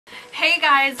Hey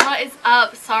guys, what is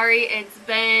up? Sorry it's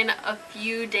been a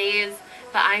few days,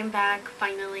 but I'm back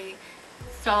finally.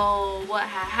 So what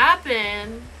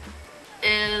happened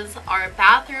is our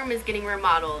bathroom is getting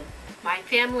remodeled. My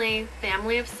family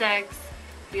of 6,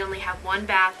 we only have one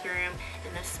bathroom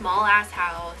in this small ass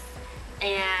house,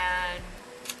 and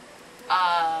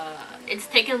it's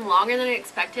taken longer than I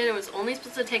expected. It was only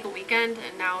supposed to take a weekend,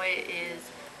 and now it is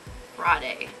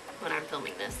Friday when I'm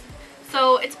filming this.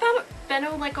 So it's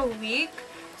been like a week,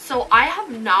 so I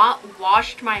have not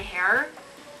washed my hair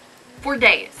for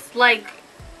days, like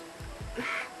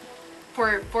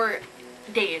for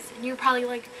days. And you're probably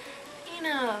like,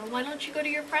 Nina, why don't you go to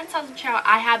your friend's house and shower?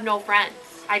 I have no friends.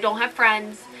 I don't have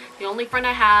friends. The only friend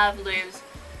I have lives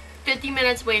 50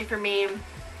 minutes away from me.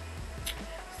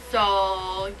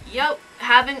 So yep,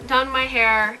 haven't done my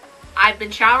hair. I've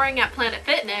been showering at Planet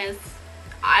Fitness.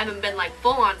 I haven't been like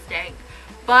full on stank,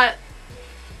 but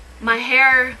my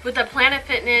hair with the Planet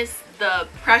Fitness, the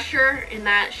pressure in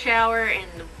that shower, and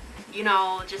you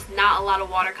know, just not a lot of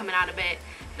water coming out of it,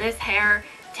 this hair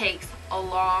takes a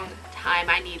long time.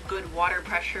 I need good water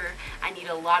pressure. I need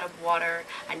a lot of water.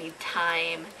 I need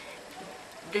time.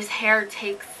 This hair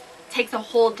takes a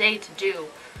whole day to do.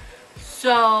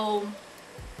 So,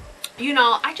 you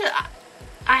know, I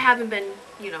haven't been,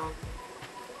 you know,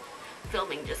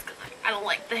 filming just because I don't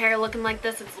like the hair looking like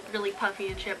this. It's really puffy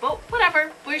and shit, but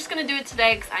whatever. We're just gonna do it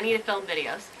today because I need to film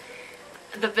videos,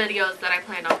 the videos that I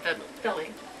planned on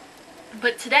filming.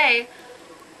 But today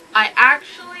I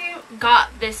actually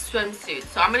got this swimsuit,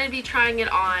 so I'm gonna be trying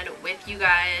it on with you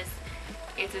guys.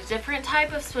 It's a different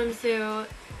type of swimsuit,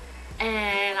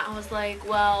 and I was like,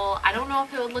 well, I don't know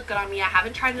if it would look good on me. I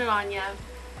haven't tried it on yet,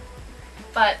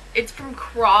 but it's from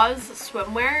Krahs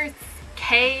swimwear. It's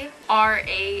Krahs,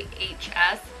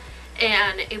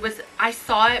 and I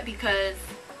saw it because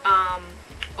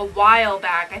a while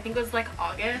back, I think it was like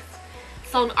August,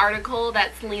 saw an article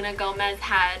that Selena Gomez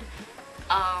had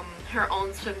her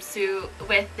own swimsuit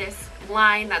with this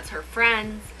line that's her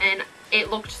friends, and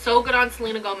it looked so good on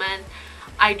Selena Gomez.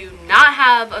 I do not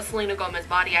have a Selena Gomez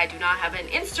body. I do not have an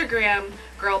Instagram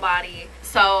girl body,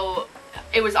 so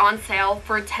it was on sale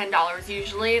for $10.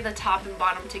 Usually the top and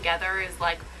bottom together is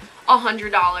like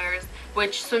 $100,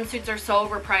 which swimsuits are so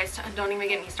overpriced. Don't even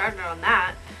get me started on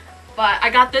that. But I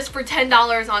got this for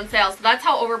 $10 on sale, so that's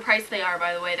how overpriced they are,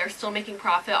 by the way. They're still making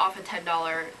profit off of $10,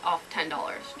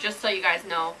 just so you guys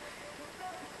know.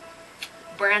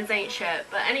 Brands ain't shit.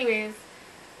 But anyways,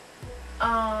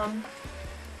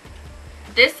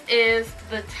 this is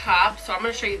the top, so I'm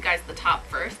going to show you guys the top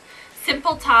first.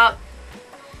 Simple top.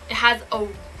 It has a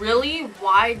really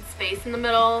wide space in the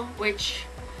middle, which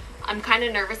I'm kind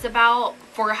of nervous about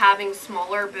for having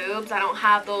smaller boobs. I don't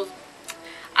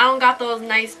got those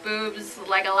nice boobs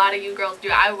like a lot of you girls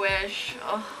do. I wish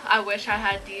I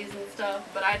had these and stuff,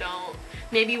 but I don't.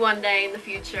 Maybe one day in the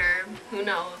future, who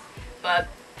knows. But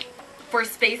for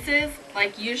spaces,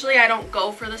 like usually I don't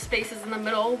go for the spaces in the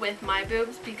middle with my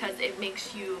boobs because it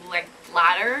makes you like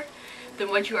flatter than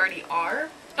what you already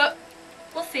are. But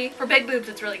we'll see. For big boobs,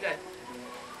 it's really good.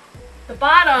 The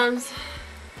bottoms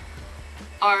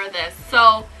are this.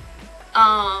 So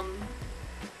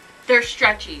they're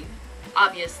stretchy,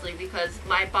 obviously, because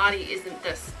my body isn't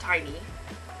this tiny.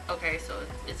 Okay, so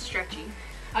it's stretchy.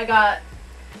 I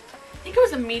think it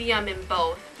was a medium in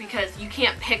both, because you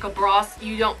can't pick a bra.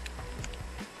 You don't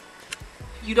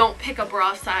pick a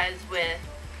bra size with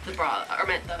the bra, or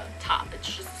meant the top. It's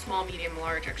just a small, medium,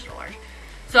 large, extra large.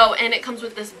 So, and it comes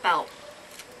with this belt,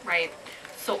 right?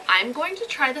 So I'm going to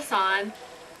try this on,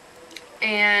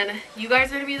 and you guys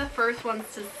are going to be the first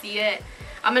ones to see it.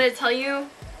 I'm going to tell you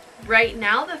right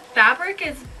now, the fabric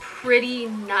is pretty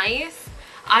nice.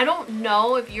 I don't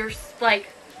know if you're like,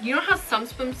 you know how some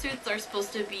swimsuits are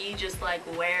supposed to be just like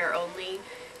wear only?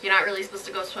 You're not really supposed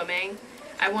to go swimming.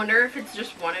 I wonder if it's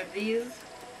just one of these.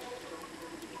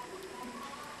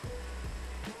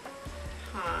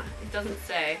 Huh, it doesn't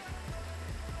say.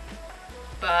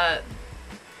 But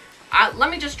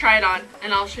let me just try it on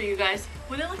and I'll show you guys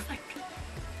what it looks like.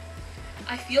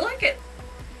 I feel like it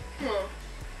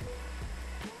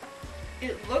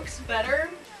looks better.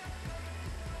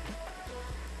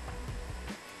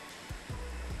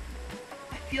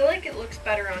 I feel like it looks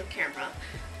better on camera.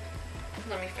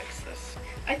 Let me fix this.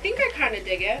 I think I kind of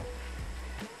dig it.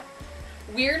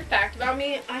 Weird fact about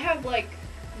me, I have like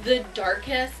the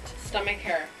darkest stomach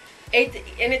hair.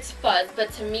 It's fuzz,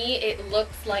 but to me it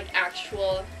looks like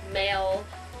actual male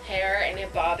hair, and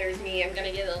it bothers me. I'm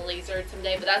gonna get it lasered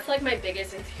someday, but that's like my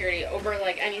biggest insecurity over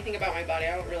like anything about my body.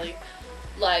 I don't really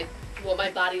like what my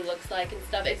body looks like and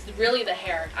stuff. It's really the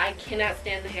hair. I cannot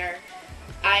stand the hair.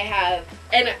 I have,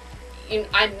 and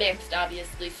I'm mixed,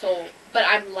 obviously, so, but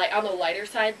I'm like on the lighter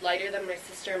side, lighter than my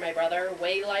sister and my brother,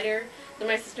 way lighter than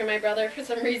my sister and my brother for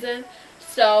some reason.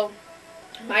 So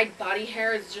my body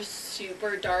hair is just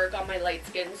super dark on my light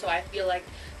skin, so I feel like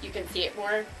you can see it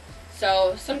more.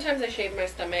 So sometimes I shave my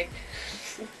stomach.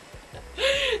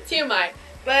 TMI.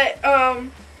 But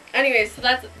anyways,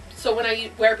 so when I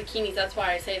wear bikinis, that's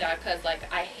why I say that, because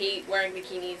like I hate wearing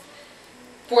bikinis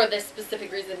for this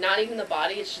specific reason. Not even the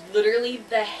body, it's literally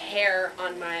the hair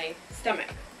on my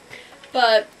stomach.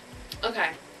 But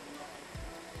okay,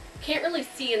 can't really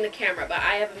see in the camera, but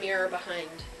I have a mirror behind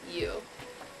you.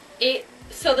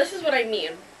 So this is what I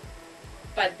mean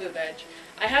by the boob edge.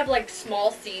 I have like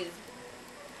small C's.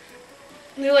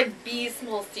 They're like B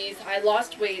small C's. I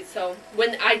lost weight, so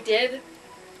when I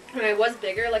was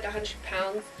bigger, like 100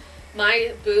 pounds,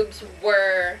 my boobs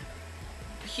were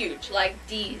huge, like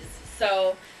D's.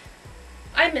 So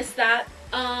I miss that.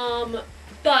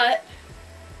 But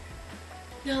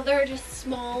now they're just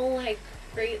small, like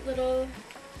great little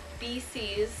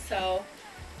BCs. So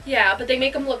yeah, but they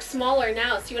make them look smaller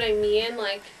now. See what I mean?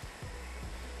 Like,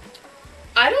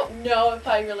 I don't know if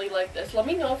I really like this. Let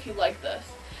me know if you like this.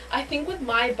 I think with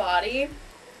my body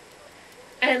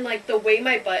and like the way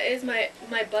my butt is, my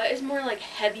butt is more like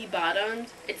heavy bottomed.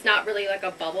 It's not really like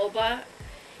a bubble butt.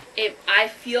 I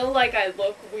feel like I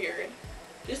look weird.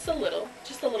 Just a little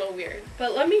weird.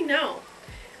 But let me know.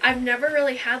 I've never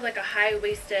really had like a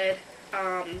high-waisted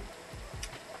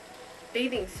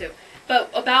bathing suit. But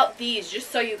about these,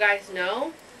 just so you guys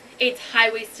know, it's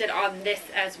high-waisted on this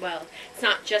as well. It's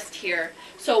not just here.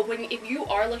 So if you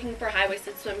are looking for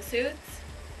high-waisted swimsuits,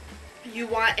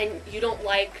 and you don't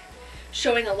like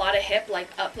showing a lot of hip, like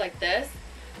up like this,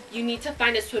 you need to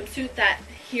find a swimsuit that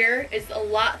here is a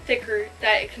lot thicker,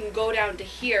 that it can go down to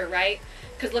here, right?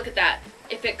 Because look at that.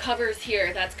 If it covers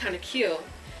here, that's kind of cute.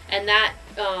 And that,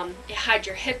 it hides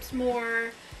your hips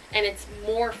more, and it's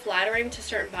more flattering to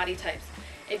certain body types.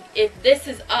 If this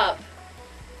is up,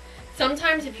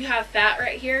 sometimes if you have fat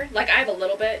right here, like I have a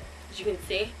little bit, as you can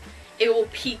see, it will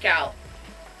peek out.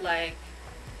 Like,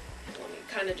 let me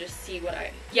kind of just see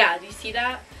yeah, do you see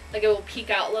that? Like it will peek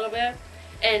out a little bit.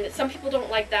 And some people don't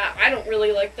like that. I don't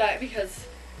really like that because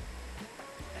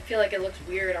I feel like it looks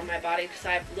weird on my body because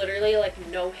I have literally like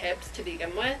no hips to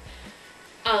begin with.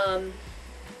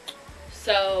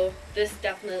 So this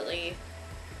definitely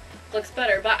looks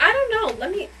better, but I don't know.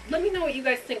 Let me know what you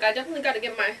guys think. I definitely got to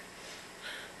get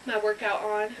my workout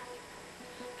on.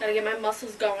 Got to get my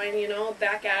muscles going, you know,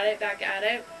 back at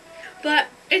it. But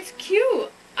it's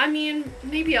cute. I mean,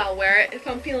 maybe I'll wear it if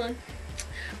I'm feeling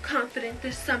confident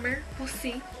this summer. We'll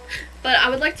see. But I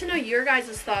would like to know your guys'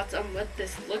 thoughts on what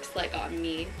this looks like on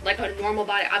me. Like a normal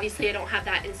body. Obviously, I don't have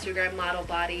that Instagram model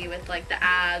body with like the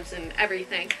abs and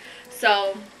everything.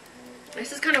 So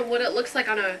this is kind of what it looks like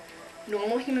on a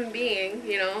normal human being,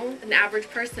 you know, an average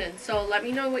person. So let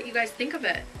me know what you guys think of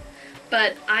it.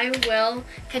 But I will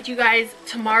catch you guys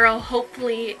tomorrow,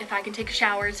 hopefully, if I can take a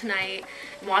shower tonight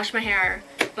and wash my hair.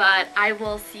 But I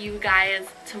will see you guys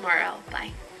tomorrow.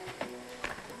 Bye.